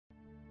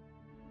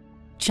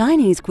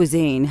Chinese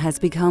cuisine has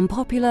become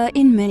popular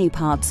in many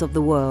parts of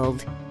the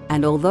world,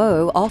 and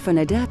although often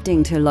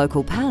adapting to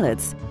local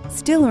palates,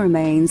 still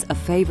remains a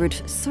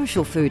favourite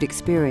social food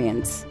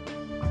experience.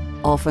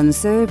 Often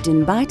served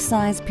in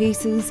bite-sized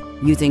pieces,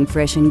 using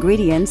fresh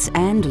ingredients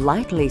and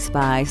lightly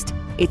spiced,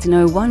 it's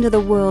no wonder the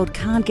world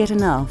can't get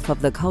enough of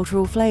the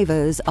cultural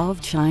flavours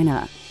of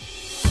China.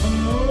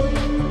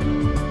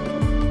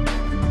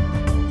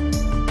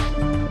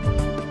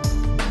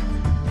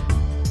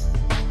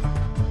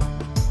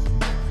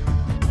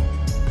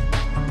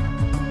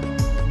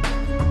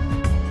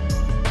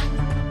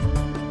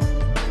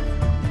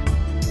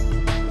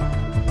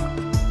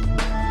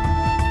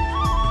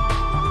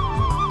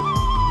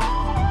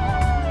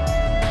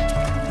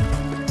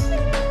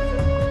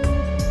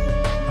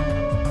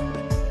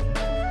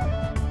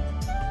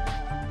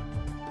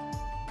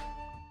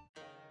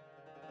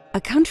 A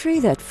country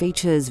that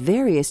features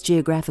various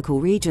geographical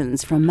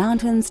regions from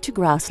mountains to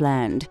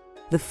grassland,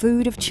 the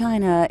food of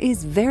China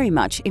is very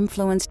much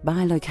influenced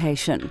by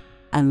location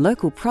and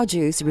local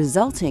produce,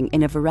 resulting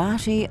in a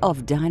variety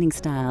of dining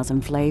styles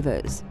and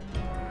flavours.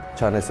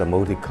 China is a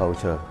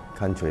multicultural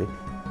country,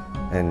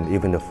 and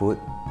even the food,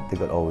 they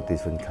got all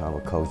different kind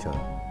of culture.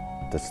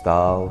 The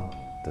style,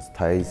 the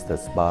taste, the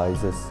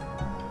spices,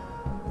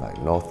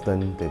 like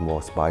northern, they're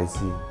more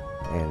spicy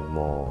and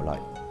more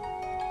like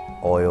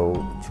oil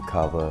to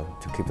cover,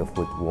 to keep the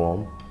food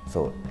warm.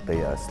 So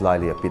they are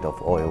slightly a bit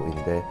of oil in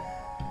there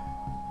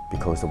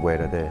because of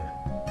weather there.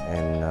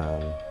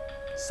 And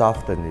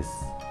southern is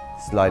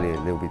slightly a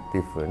little bit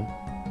different.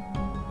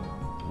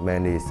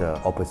 Mainly it's the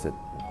opposite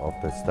of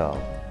the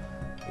style.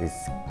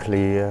 It's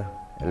clear,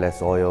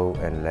 less oil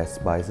and less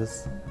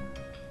spices.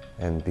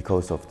 And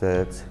because of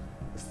that,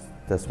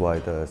 that's why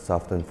the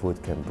southern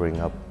food can bring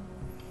up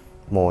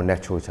more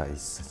natural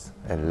taste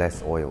and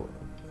less oil.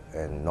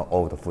 And not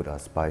all the food are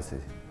spicy.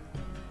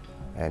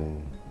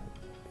 And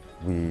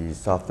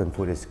southern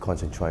food is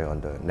concentrate on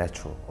the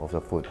natural of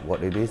the food.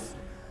 What it is,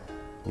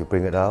 you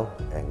bring it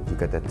out and you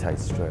get that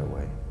taste straight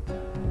away.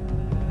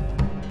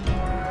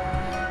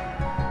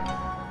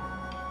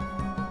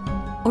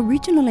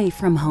 Originally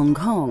from Hong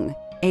Kong,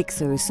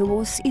 XO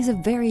sauce is a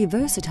very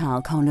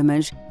versatile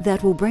condiment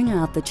that will bring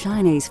out the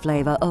Chinese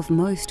flavour of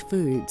most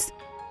foods.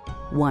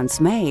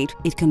 Once made,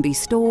 it can be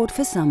stored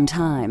for some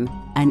time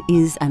and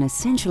is an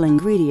essential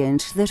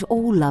ingredient that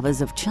all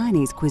lovers of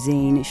Chinese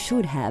cuisine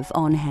should have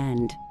on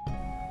hand.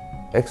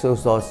 XO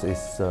sauce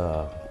is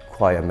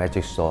quite a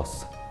magic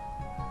sauce.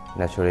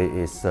 Naturally,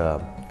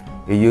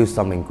 you use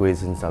some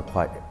ingredients that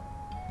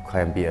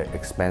can be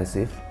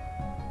expensive.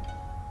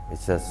 It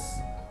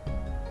just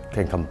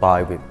can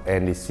combine with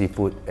any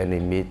seafood, any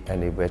meat,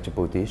 any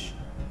vegetable dish,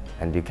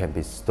 and it can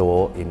be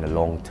stored in the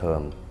long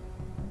term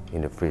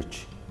in the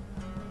fridge.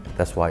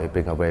 That's why it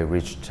brings a very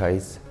rich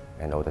taste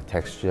and all the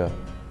texture,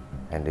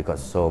 and they got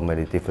so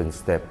many different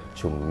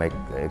steps to make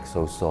the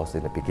XO sauce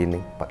in the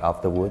beginning, but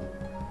afterward,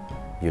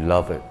 you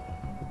love it.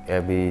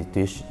 Every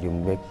dish you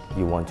make,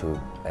 you want to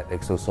add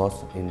XO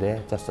sauce in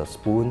there, just a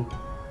spoon,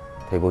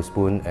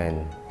 tablespoon,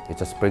 and it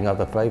just brings out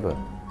the flavor.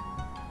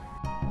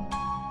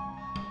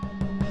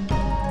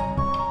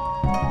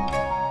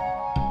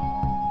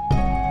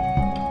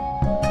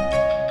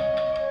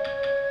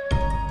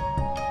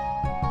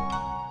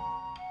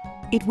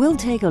 It will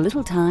take a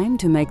little time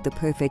to make the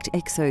perfect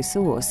XO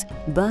sauce,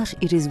 but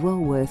it is well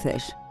worth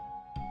it.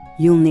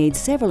 You'll need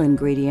several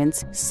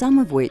ingredients, some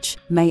of which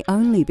may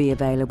only be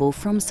available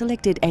from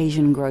selected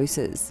Asian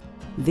grocers.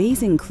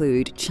 These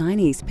include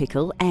Chinese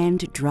pickle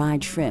and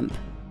dried shrimp.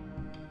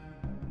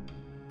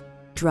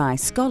 Dry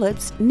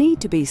scallops need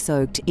to be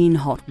soaked in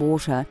hot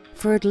water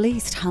for at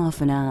least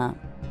half an hour.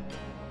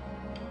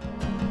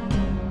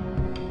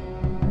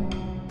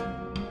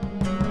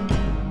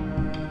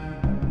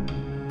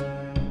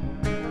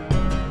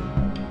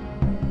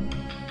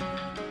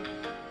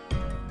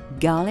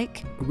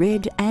 Garlic,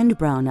 red and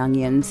brown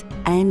onions,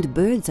 and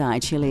bird's eye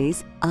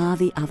chilies are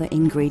the other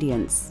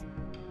ingredients.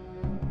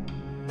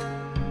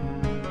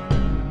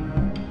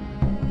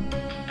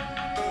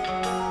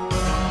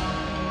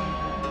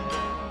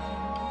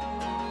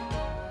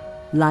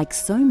 Like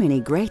so many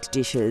great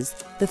dishes,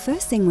 the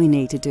first thing we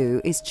need to do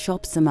is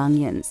chop some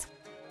onions.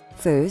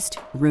 First,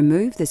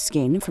 remove the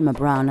skin from a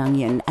brown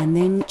onion and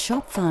then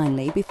chop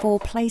finely before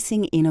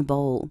placing in a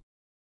bowl.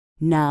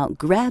 Now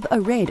grab a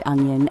red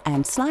onion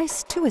and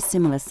slice to a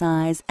similar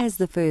size as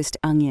the first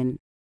onion.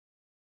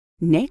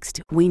 Next,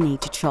 we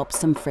need to chop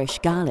some fresh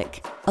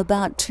garlic.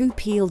 About 2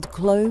 peeled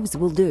cloves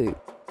will do.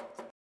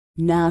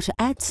 Now to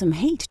add some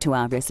heat to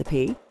our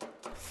recipe,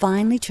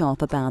 finely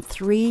chop about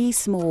 3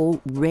 small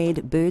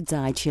red bird's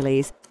eye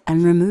chilies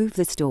and remove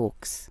the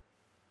stalks.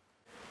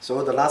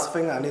 So the last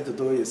thing I need to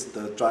do is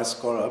the dry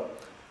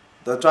scallop.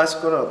 The dry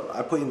scallop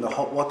I put in the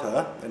hot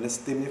water and then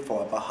steam it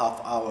for about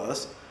half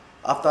hours.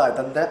 After I've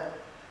done that,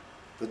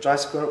 the dry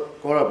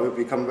scallop will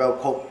become well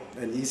cooked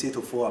and easy to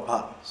fall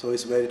apart, so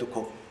it's ready to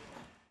cook.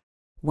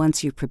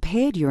 Once you've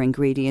prepared your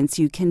ingredients,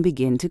 you can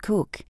begin to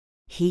cook.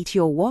 Heat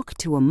your wok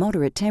to a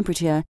moderate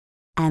temperature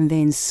and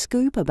then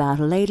scoop about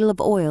a ladle of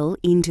oil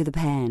into the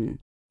pan.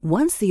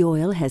 Once the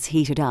oil has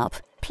heated up,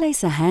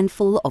 place a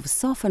handful of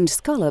softened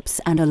scallops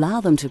and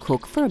allow them to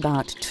cook for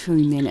about 2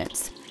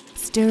 minutes,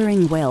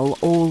 stirring well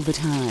all the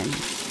time.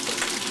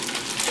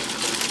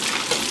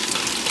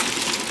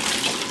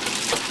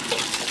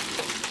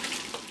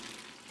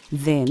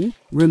 Then,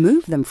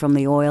 remove them from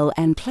the oil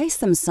and place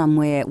them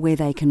somewhere where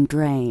they can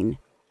drain.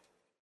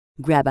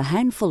 Grab a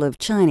handful of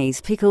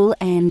Chinese pickle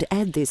and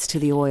add this to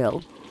the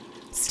oil.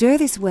 Stir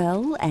this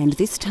well and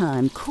this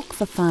time cook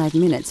for 5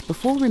 minutes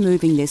before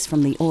removing this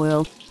from the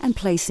oil and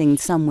placing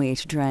somewhere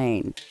to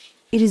drain.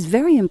 It is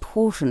very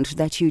important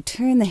that you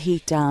turn the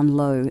heat down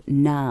low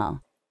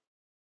now.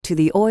 To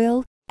the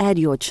oil, add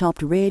your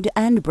chopped red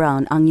and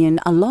brown onion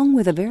along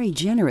with a very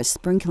generous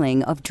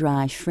sprinkling of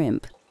dry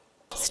shrimp.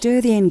 Stir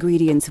the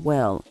ingredients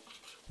well.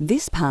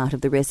 This part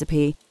of the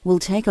recipe will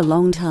take a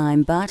long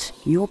time, but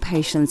your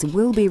patience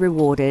will be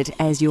rewarded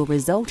as your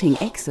resulting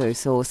XO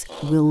sauce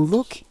will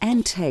look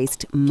and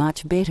taste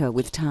much better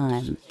with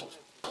time.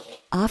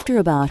 After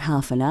about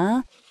half an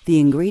hour, the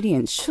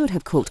ingredients should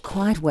have cooked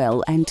quite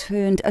well and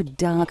turned a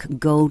dark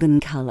golden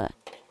colour.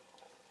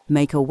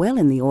 Make a well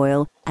in the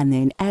oil and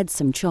then add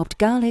some chopped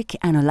garlic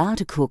and allow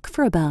to cook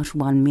for about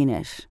 1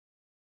 minute.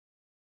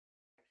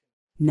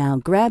 Now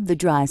grab the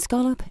dry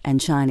scallop and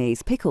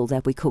Chinese pickle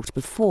that we cooked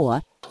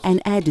before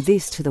and add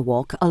this to the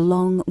wok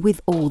along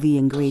with all the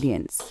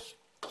ingredients.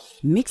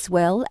 Mix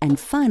well and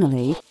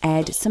finally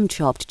add some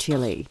chopped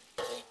chilli.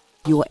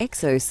 Your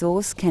XO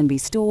sauce can be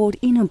stored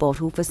in a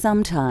bottle for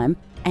some time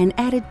and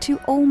added to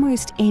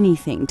almost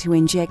anything to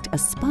inject a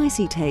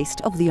spicy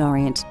taste of the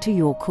Orient to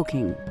your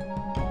cooking.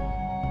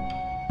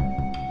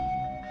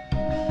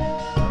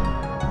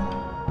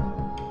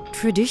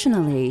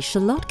 Traditionally,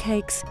 shallot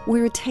cakes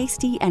were a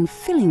tasty and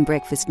filling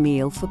breakfast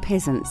meal for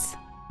peasants.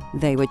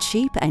 They were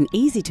cheap and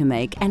easy to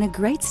make and a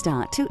great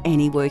start to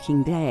any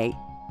working day.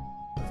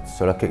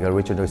 Shallot cake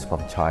originally is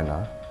from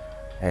China,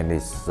 and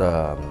it's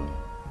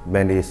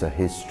mainly it's a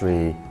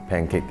history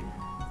pancake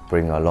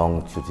bring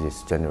along to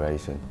this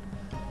generation.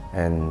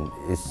 And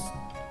it's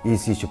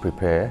easy to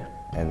prepare,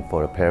 and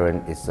for a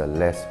parent it's a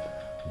less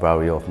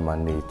variety of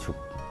money to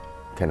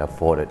can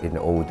afford it. In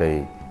the old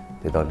day,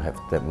 they don't have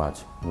that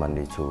much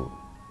money to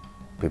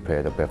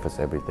prepare the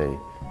breakfast every day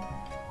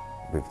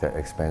with their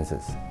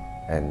expenses.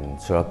 And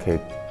shallot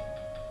cake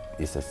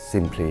is a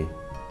simply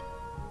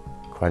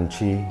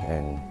crunchy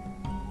and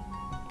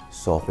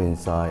soft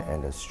inside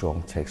and a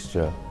strong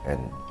texture.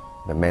 And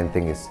the main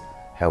thing is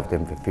help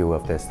them to fill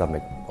up their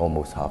stomach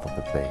almost half of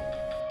the day.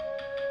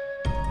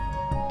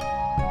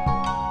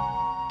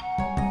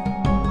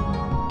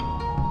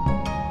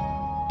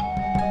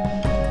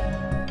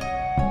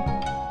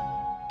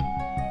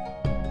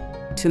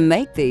 To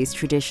make these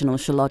traditional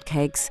shallot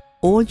cakes,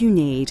 all you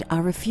need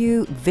are a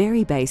few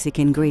very basic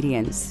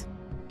ingredients.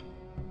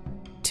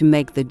 To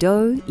make the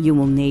dough, you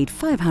will need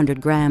 500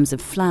 grams of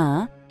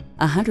flour,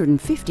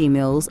 150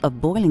 ml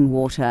of boiling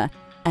water,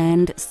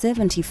 and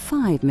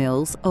 75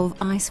 ml of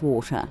ice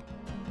water.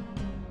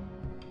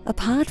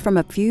 Apart from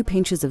a few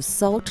pinches of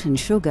salt and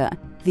sugar,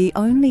 the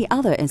only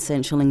other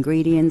essential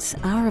ingredients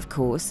are, of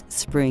course,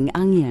 spring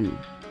onion.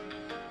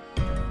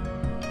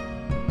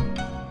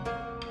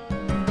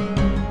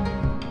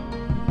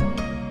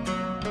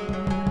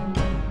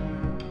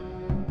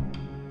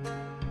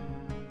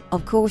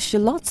 Of course,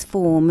 shallots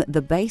form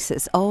the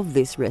basis of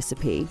this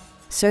recipe,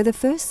 so the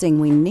first thing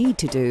we need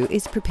to do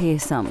is prepare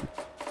some.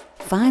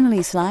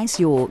 Finally, slice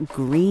your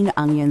green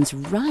onions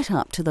right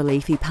up to the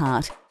leafy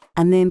part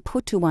and then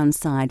put to one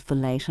side for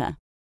later.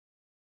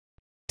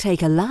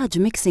 Take a large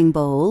mixing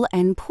bowl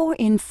and pour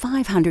in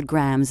 500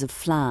 grams of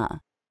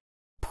flour.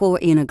 Pour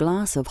in a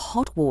glass of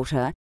hot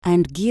water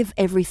and give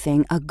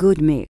everything a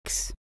good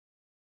mix.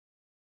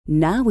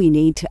 Now we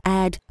need to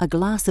add a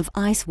glass of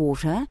ice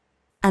water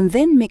and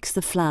then mix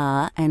the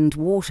flour and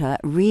water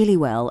really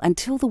well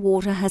until the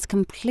water has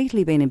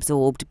completely been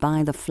absorbed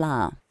by the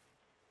flour.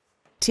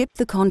 Tip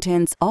the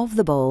contents of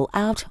the bowl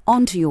out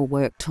onto your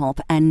worktop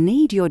and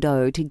knead your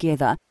dough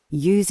together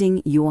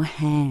using your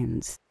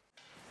hands.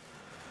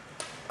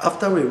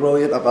 After we roll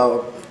it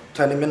about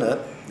 20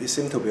 minutes, it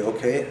seems to be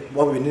okay.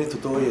 What we need to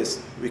do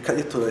is we cut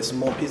it to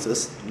small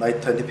pieces,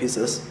 like 20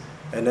 pieces,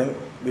 and then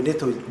we need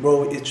to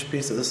roll each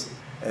pieces.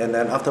 And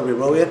then after we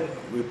roll it,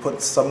 we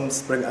put some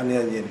spring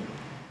onion in.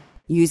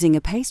 Using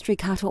a pastry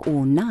cutter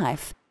or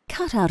knife,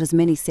 cut out as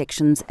many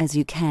sections as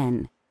you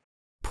can.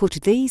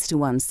 Put these to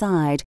one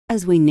side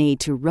as we need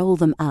to roll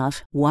them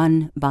out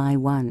one by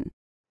one.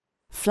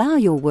 Flour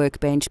your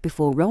workbench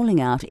before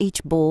rolling out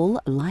each ball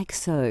like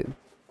so.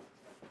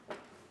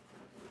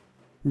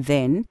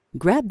 Then,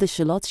 grab the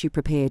shallots you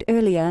prepared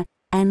earlier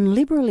and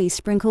liberally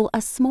sprinkle a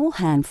small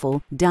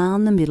handful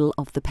down the middle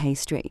of the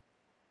pastry.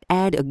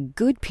 Add a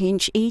good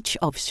pinch each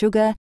of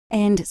sugar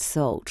and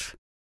salt.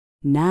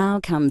 Now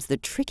comes the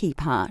tricky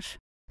part.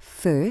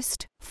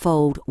 First,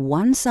 fold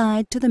one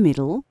side to the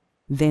middle,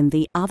 then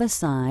the other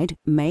side,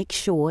 make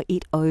sure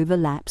it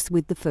overlaps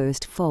with the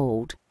first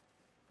fold.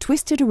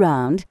 Twist it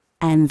around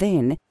and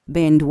then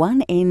bend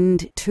one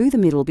end to the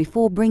middle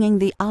before bringing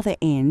the other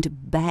end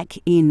back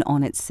in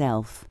on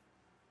itself.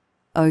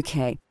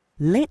 Okay,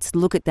 let's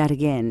look at that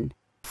again.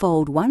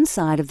 Fold one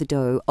side of the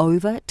dough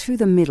over to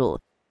the middle,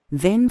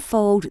 then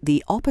fold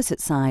the opposite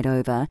side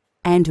over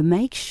and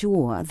make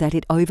sure that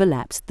it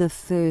overlaps the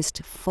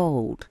first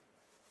fold.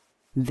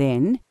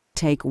 Then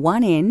take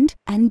one end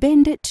and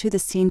bend it to the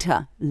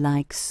center,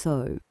 like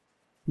so.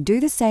 Do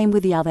the same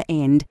with the other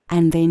end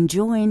and then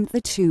join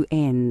the two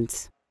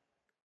ends.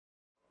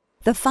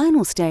 The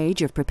final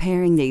stage of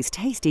preparing these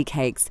tasty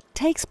cakes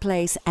takes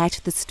place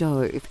at the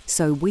stove,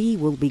 so we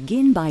will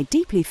begin by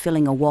deeply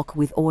filling a wok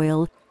with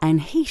oil and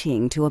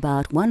heating to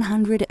about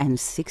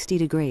 160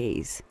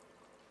 degrees.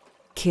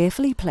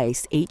 Carefully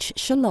place each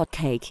shallot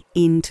cake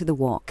into the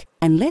wok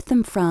and let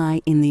them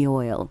fry in the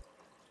oil.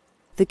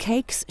 The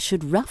cakes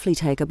should roughly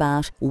take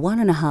about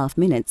 1.5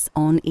 minutes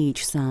on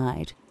each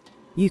side.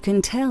 You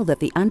can tell that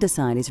the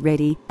underside is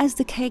ready as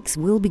the cakes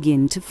will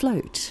begin to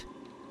float.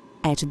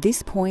 At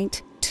this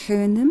point,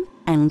 turn them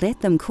and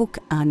let them cook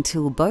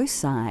until both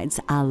sides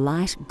are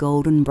light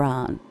golden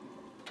brown.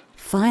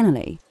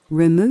 Finally,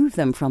 remove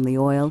them from the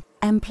oil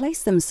and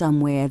place them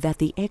somewhere that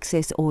the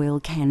excess oil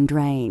can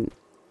drain.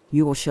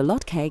 Your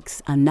shallot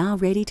cakes are now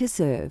ready to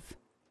serve.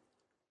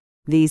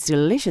 These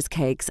delicious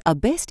cakes are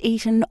best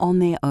eaten on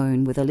their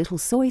own with a little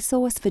soy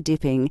sauce for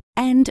dipping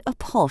and a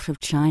pot of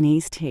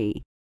Chinese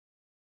tea.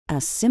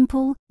 A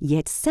simple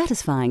yet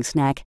satisfying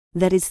snack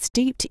that is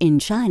steeped in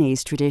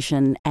Chinese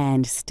tradition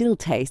and still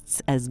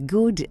tastes as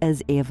good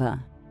as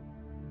ever.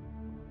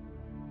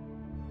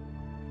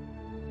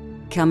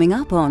 Coming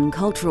up on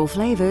Cultural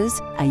Flavours,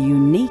 a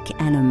unique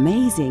and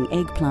amazing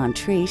eggplant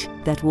treat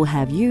that will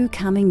have you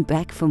coming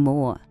back for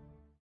more.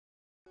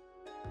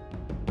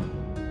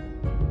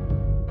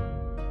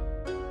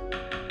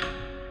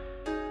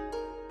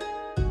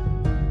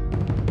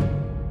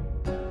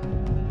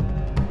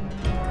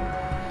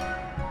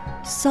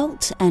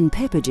 Salt and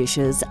pepper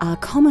dishes are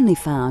commonly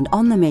found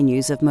on the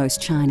menus of most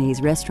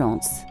Chinese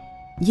restaurants.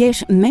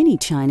 Yet many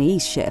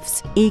Chinese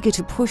chefs, eager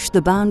to push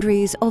the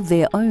boundaries of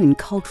their own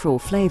cultural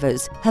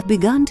flavours, have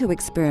begun to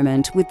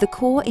experiment with the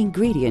core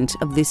ingredient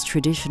of this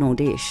traditional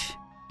dish.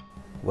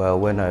 Well,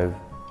 when I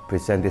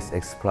present this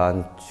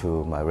eggplant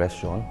to my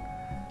restaurant,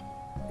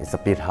 it's a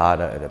bit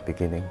harder at the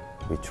beginning.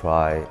 We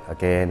try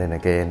again and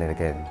again and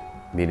again,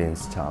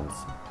 millions of times.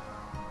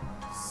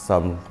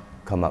 Some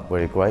come up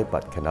very great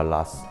but cannot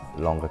last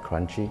longer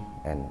crunchy,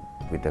 and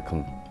with the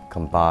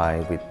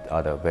combined with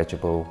other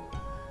vegetable,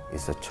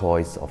 it's a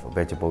choice of a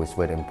vegetable is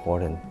very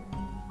important.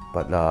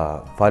 But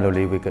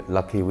finally we got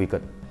lucky, we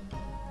got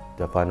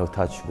the final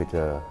touch with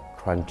the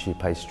crunchy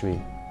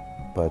pastry.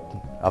 But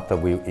after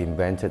we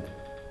invented,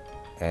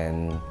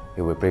 and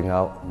it will bring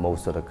out,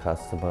 most of the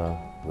customer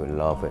will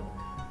love it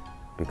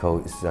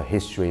because it's a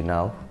history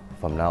now.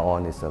 From now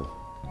on, it's a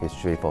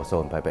history for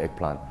salt and pepper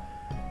eggplant.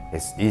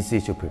 It's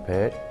easy to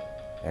prepare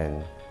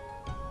and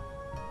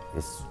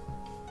it's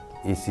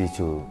easy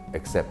to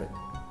accept it,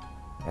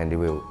 and they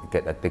will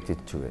get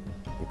addicted to it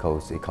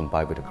because it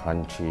combined with the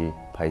crunchy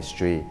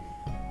pastry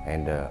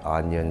and the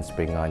onion,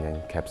 spring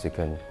onion,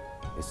 capsicum.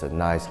 It's a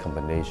nice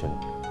combination.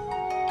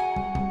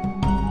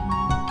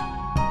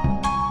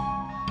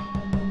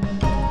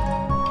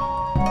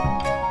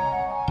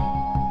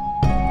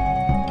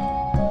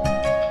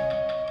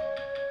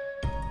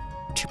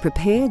 To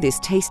prepare this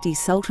tasty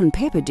salt and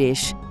pepper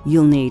dish,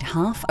 you'll need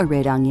half a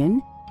red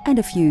onion and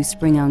a few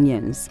spring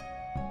onions.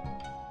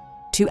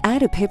 To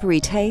add a peppery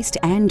taste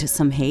and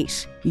some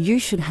heat, you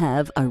should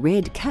have a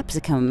red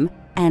capsicum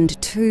and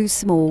 2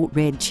 small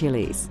red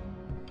chilies.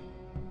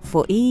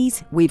 For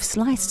ease, we've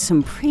sliced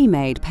some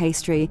pre-made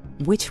pastry,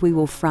 which we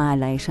will fry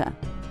later.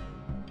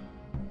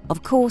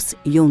 Of course,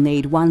 you'll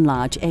need 1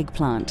 large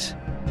eggplant.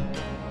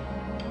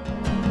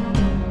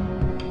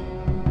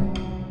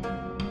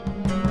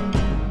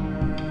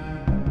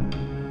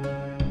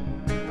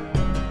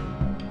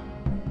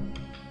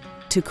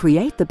 To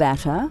create the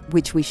batter,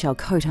 which we shall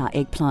coat our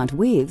eggplant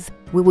with,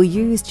 we will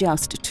use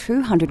just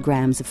 200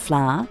 grams of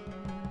flour,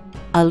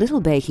 a little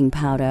baking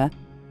powder,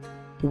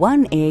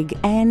 1 egg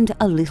and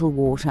a little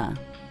water.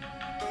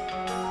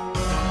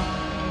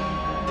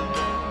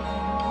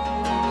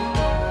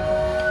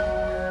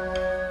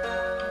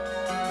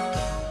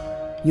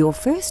 Your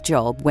first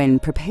job when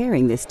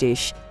preparing this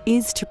dish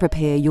is to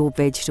prepare your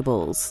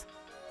vegetables.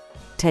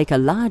 Take a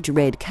large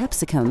red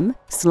capsicum,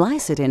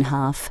 slice it in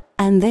half,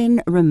 and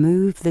then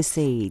remove the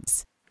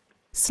seeds.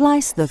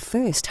 Slice the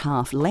first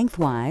half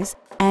lengthwise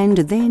and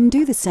then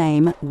do the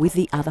same with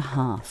the other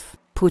half.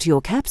 Put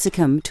your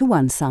capsicum to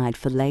one side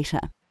for later.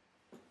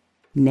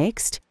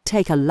 Next,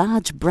 take a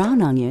large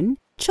brown onion,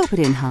 chop it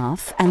in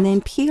half and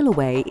then peel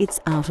away its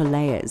outer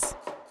layers.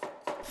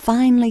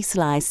 Finely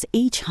slice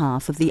each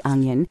half of the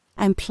onion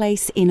and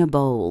place in a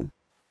bowl.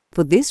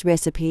 For this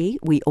recipe,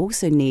 we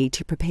also need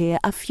to prepare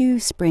a few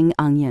spring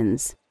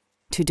onions.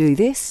 To do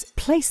this,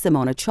 place them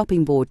on a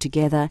chopping board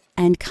together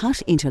and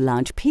cut into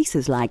large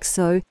pieces like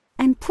so,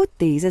 and put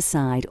these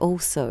aside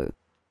also.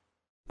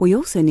 We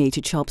also need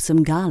to chop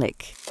some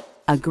garlic.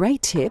 A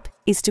great tip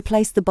is to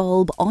place the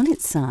bulb on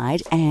its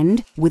side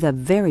and, with a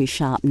very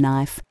sharp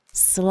knife,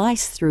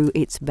 slice through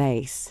its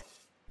base.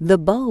 The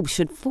bulb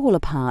should fall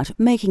apart,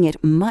 making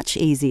it much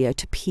easier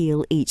to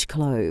peel each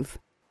clove.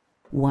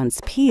 Once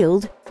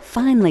peeled,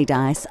 finely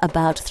dice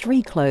about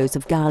 3 cloves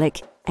of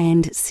garlic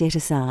and set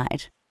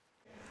aside.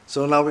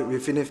 So now we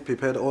finished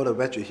prepared all the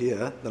veggie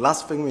here. The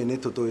last thing we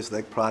need to do is the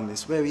eggplant.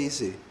 It's very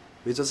easy.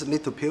 We just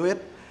need to peel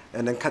it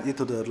and then cut it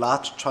to the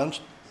large chunks,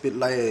 a bit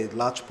like a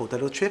large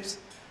potato chips.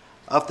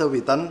 After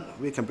we're done,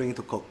 we can bring it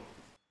to cook.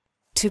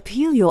 To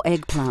peel your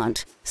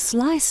eggplant,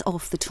 slice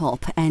off the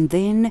top and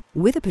then,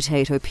 with a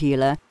potato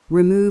peeler,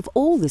 remove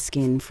all the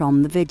skin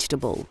from the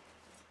vegetable.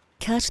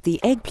 Cut the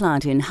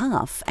eggplant in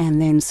half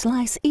and then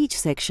slice each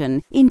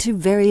section into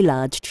very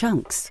large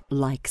chunks,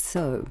 like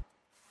so.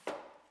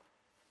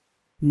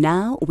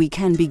 Now we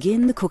can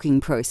begin the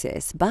cooking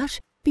process, but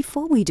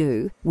before we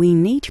do, we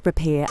need to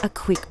prepare a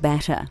quick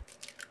batter.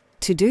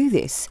 To do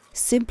this,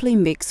 simply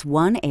mix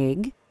 1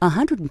 egg,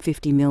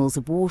 150 ml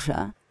of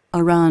water,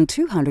 around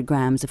 200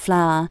 grams of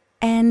flour,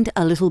 and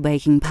a little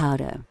baking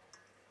powder.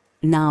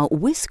 Now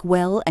whisk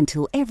well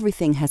until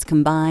everything has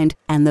combined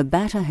and the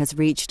batter has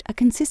reached a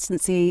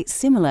consistency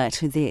similar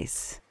to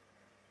this.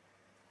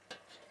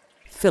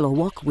 Fill a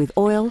wok with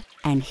oil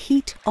and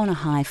heat on a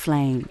high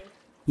flame.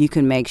 You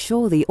can make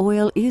sure the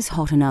oil is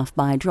hot enough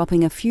by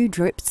dropping a few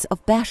drips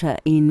of batter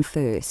in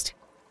first.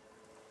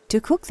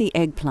 To cook the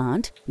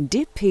eggplant,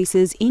 dip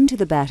pieces into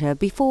the batter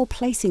before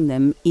placing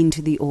them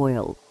into the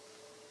oil.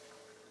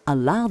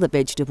 Allow the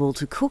vegetable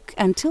to cook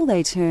until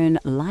they turn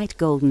light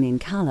golden in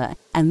color,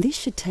 and this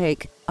should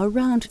take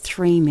around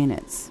 3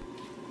 minutes.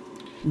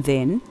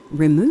 Then,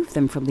 remove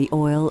them from the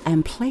oil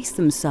and place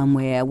them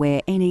somewhere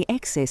where any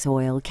excess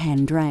oil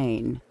can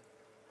drain.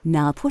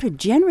 Now put a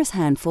generous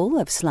handful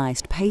of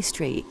sliced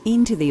pastry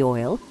into the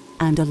oil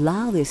and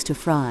allow this to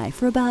fry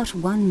for about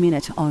 1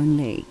 minute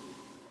only.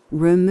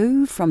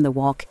 Remove from the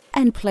wok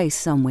and place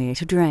somewhere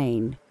to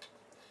drain.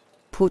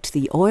 Put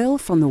the oil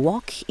from the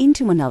wok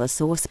into another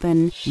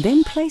saucepan,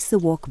 then place the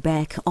wok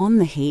back on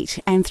the heat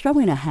and throw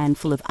in a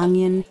handful of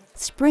onion,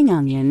 spring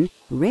onion,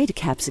 red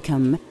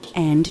capsicum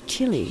and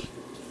chili.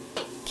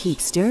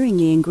 Keep stirring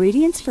the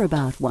ingredients for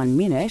about 1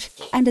 minute,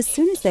 and as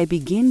soon as they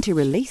begin to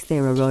release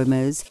their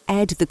aromas,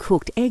 add the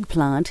cooked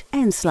eggplant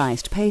and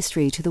sliced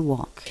pastry to the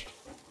wok.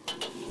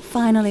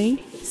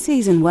 Finally,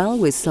 season well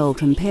with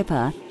salt and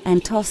pepper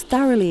and toss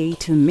thoroughly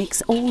to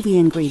mix all the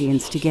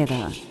ingredients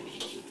together.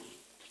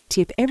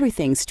 Tip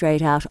everything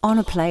straight out on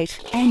a plate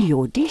and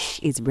your dish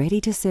is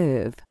ready to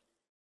serve.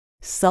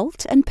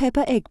 Salt and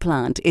pepper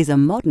eggplant is a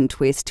modern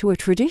twist to a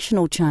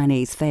traditional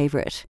Chinese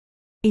favorite.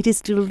 It is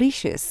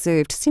delicious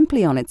served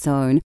simply on its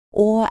own,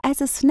 or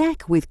as a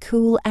snack with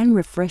cool and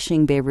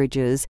refreshing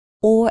beverages,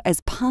 or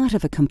as part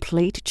of a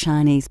complete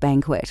Chinese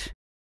banquet.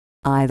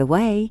 Either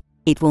way,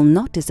 it will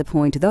not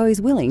disappoint those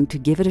willing to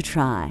give it a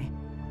try.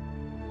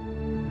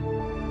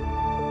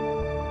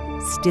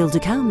 Still to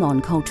come on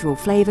Cultural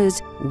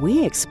Flavours,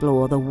 we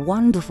explore the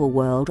wonderful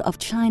world of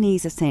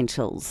Chinese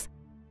essentials.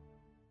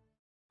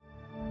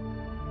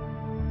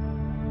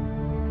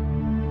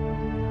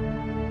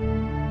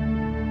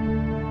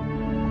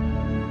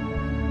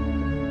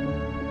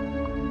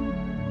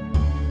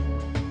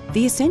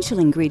 The essential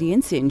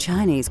ingredients in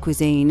Chinese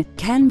cuisine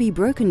can be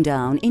broken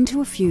down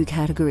into a few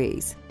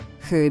categories: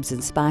 herbs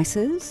and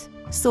spices,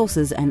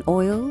 sauces and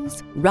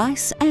oils,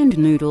 rice and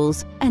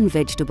noodles, and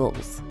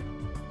vegetables.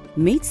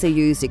 Meats are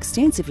used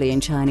extensively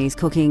in Chinese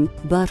cooking,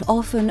 but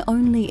often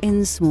only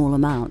in small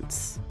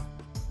amounts.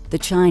 The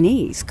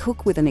Chinese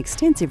cook with an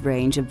extensive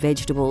range of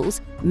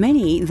vegetables,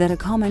 many that are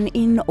common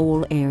in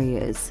all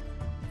areas.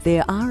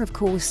 There are, of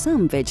course,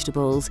 some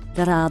vegetables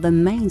that are the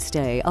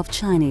mainstay of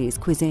Chinese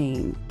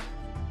cuisine.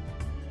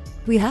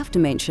 We have to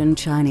mention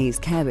Chinese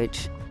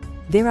cabbage.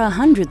 There are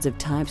hundreds of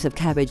types of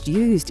cabbage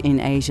used in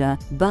Asia,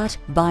 but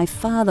by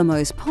far the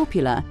most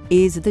popular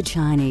is the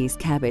Chinese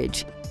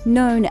cabbage,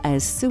 known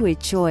as sui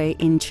choy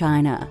in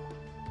China.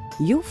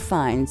 You'll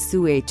find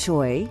sui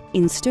choy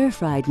in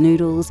stir-fried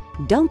noodles,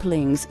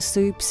 dumplings,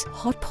 soups,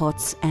 hot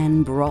pots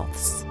and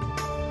broths.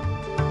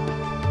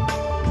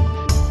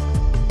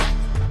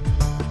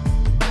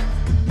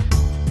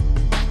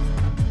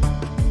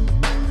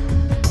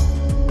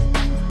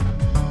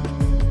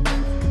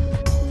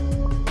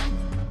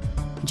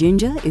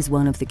 Ginger is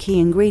one of the key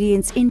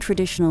ingredients in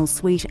traditional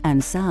sweet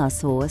and sour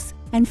sauce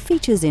and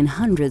features in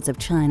hundreds of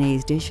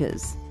Chinese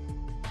dishes.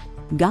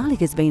 Garlic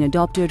has been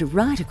adopted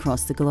right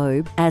across the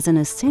globe as an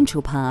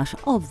essential part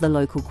of the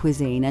local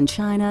cuisine, and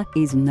China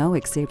is no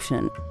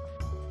exception.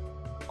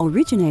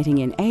 Originating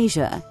in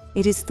Asia,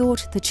 it is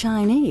thought the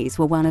Chinese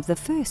were one of the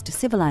first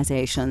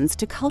civilizations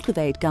to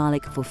cultivate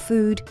garlic for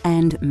food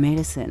and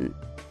medicine.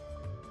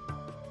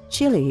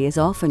 Chili is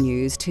often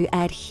used to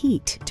add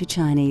heat to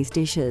Chinese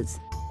dishes.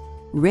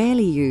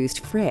 Rarely used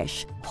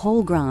fresh,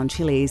 whole ground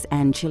chilies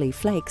and chili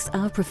flakes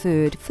are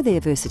preferred for their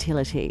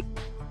versatility.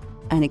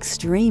 An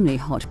extremely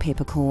hot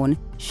peppercorn,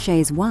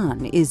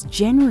 Szechuan, is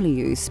generally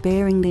used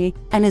sparingly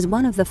and is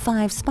one of the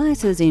 5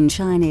 spices in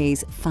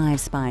Chinese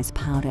 5-spice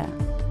powder.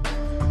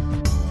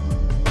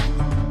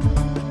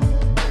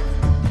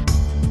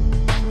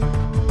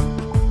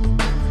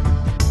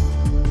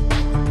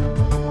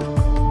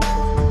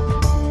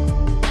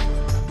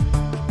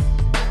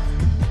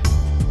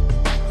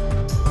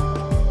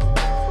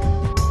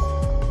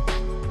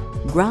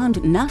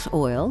 Ground nut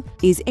oil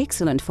is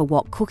excellent for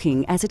wok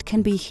cooking as it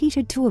can be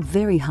heated to a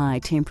very high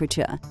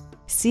temperature,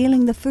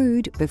 sealing the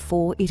food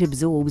before it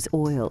absorbs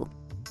oil.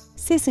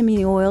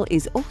 Sesame oil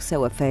is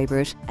also a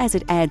favourite as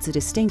it adds a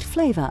distinct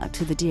flavour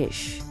to the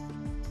dish.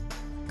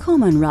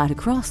 Common right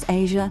across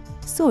Asia,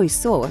 soy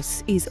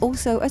sauce is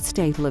also a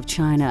staple of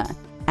China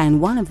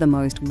and one of the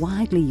most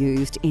widely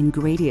used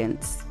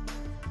ingredients.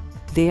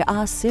 There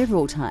are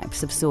several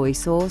types of soy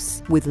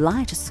sauce, with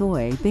light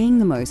soy being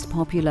the most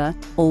popular,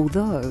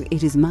 although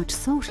it is much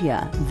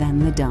saltier than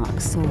the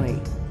dark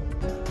soy.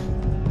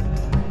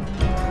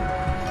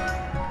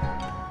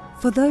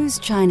 For those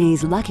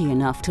Chinese lucky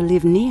enough to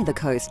live near the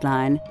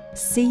coastline,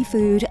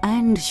 seafood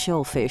and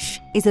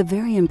shellfish is a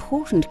very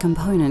important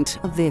component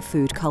of their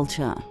food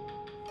culture.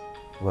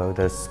 Well,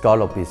 the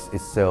scallop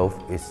itself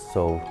is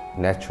so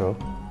natural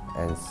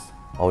and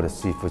all the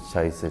seafood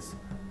tastes.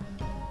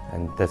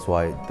 And that's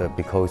why,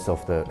 because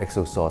of the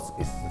XO sauce,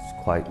 is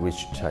quite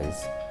rich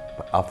taste.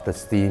 But after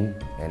steam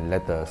and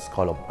let the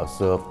scallop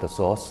absorb the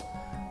sauce,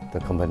 the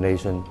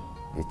combination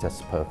is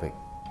just perfect.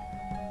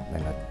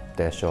 And a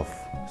dash of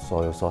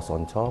soy sauce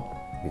on top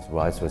with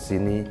rice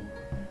fusilli.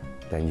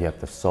 Then you have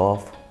the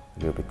soft, a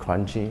little bit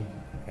crunchy,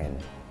 and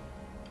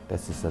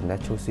this is a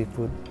natural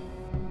seafood.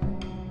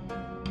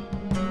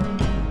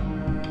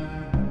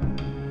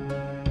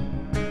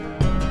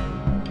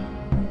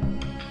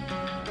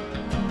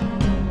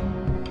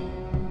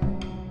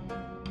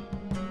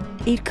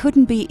 It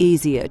couldn't be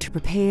easier to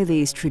prepare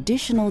these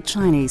traditional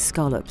Chinese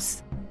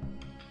scallops.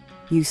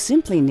 You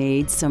simply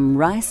need some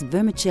rice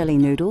vermicelli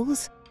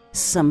noodles,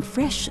 some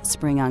fresh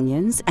spring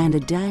onions and a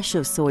dash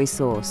of soy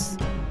sauce.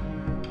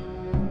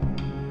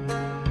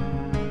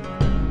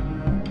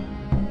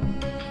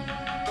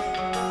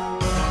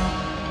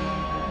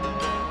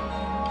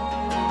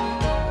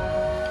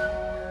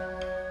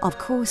 Of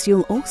course,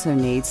 you'll also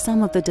need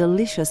some of the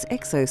delicious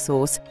XO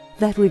sauce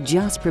that we've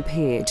just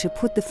prepared to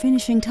put the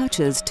finishing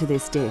touches to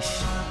this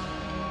dish.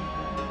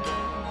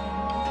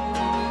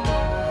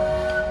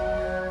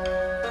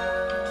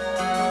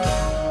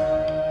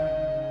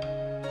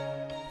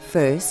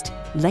 First,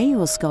 lay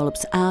your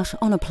scallops out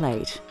on a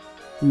plate.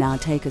 Now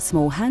take a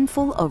small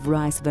handful of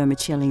rice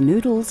vermicelli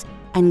noodles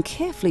and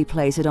carefully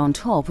place it on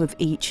top of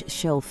each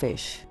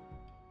shellfish.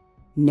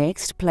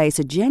 Next, place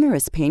a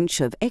generous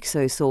pinch of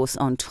XO sauce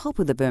on top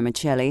of the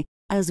vermicelli,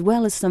 as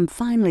well as some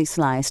finely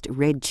sliced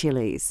red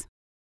chilies.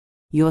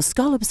 Your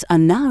scallops are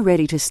now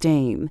ready to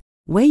steam.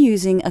 We're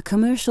using a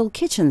commercial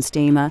kitchen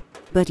steamer,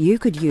 but you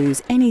could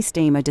use any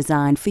steamer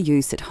designed for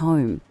use at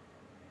home.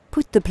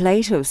 Put the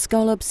plate of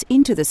scallops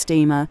into the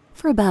steamer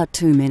for about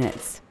 2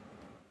 minutes.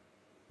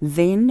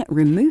 Then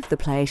remove the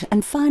plate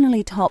and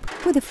finally top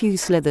with a few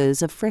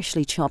slithers of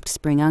freshly chopped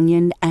spring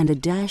onion and a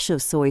dash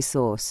of soy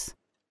sauce.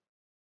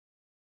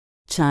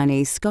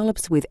 Chinese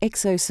scallops with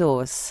XO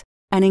sauce,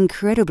 an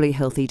incredibly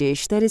healthy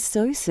dish that is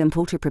so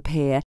simple to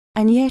prepare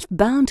and yet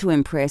bound to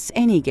impress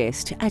any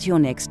guest at your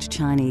next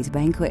Chinese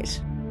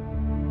banquet.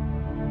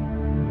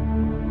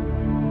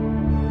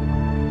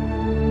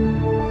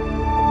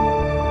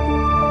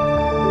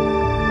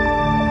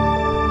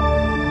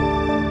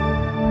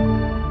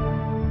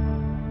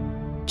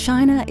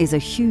 China is a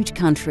huge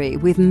country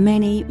with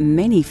many,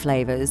 many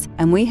flavors,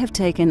 and we have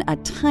taken a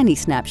tiny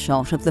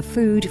snapshot of the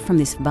food from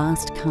this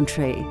vast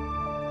country.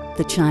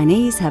 The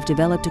Chinese have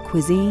developed a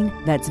cuisine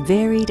that's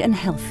varied and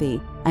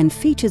healthy and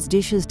features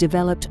dishes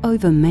developed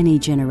over many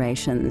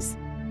generations.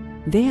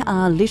 There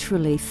are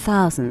literally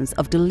thousands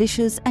of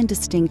delicious and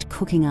distinct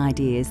cooking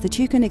ideas that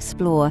you can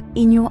explore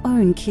in your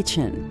own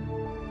kitchen.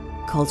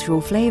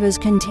 Cultural Flavors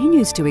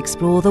continues to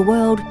explore the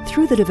world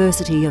through the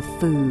diversity of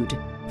food.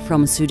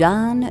 From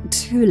Sudan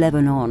to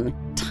Lebanon,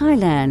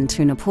 Thailand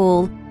to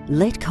Nepal,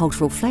 let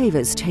Cultural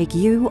Flavors take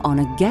you on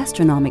a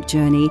gastronomic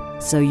journey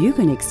so you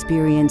can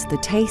experience the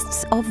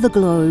tastes of the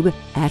globe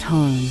at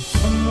home.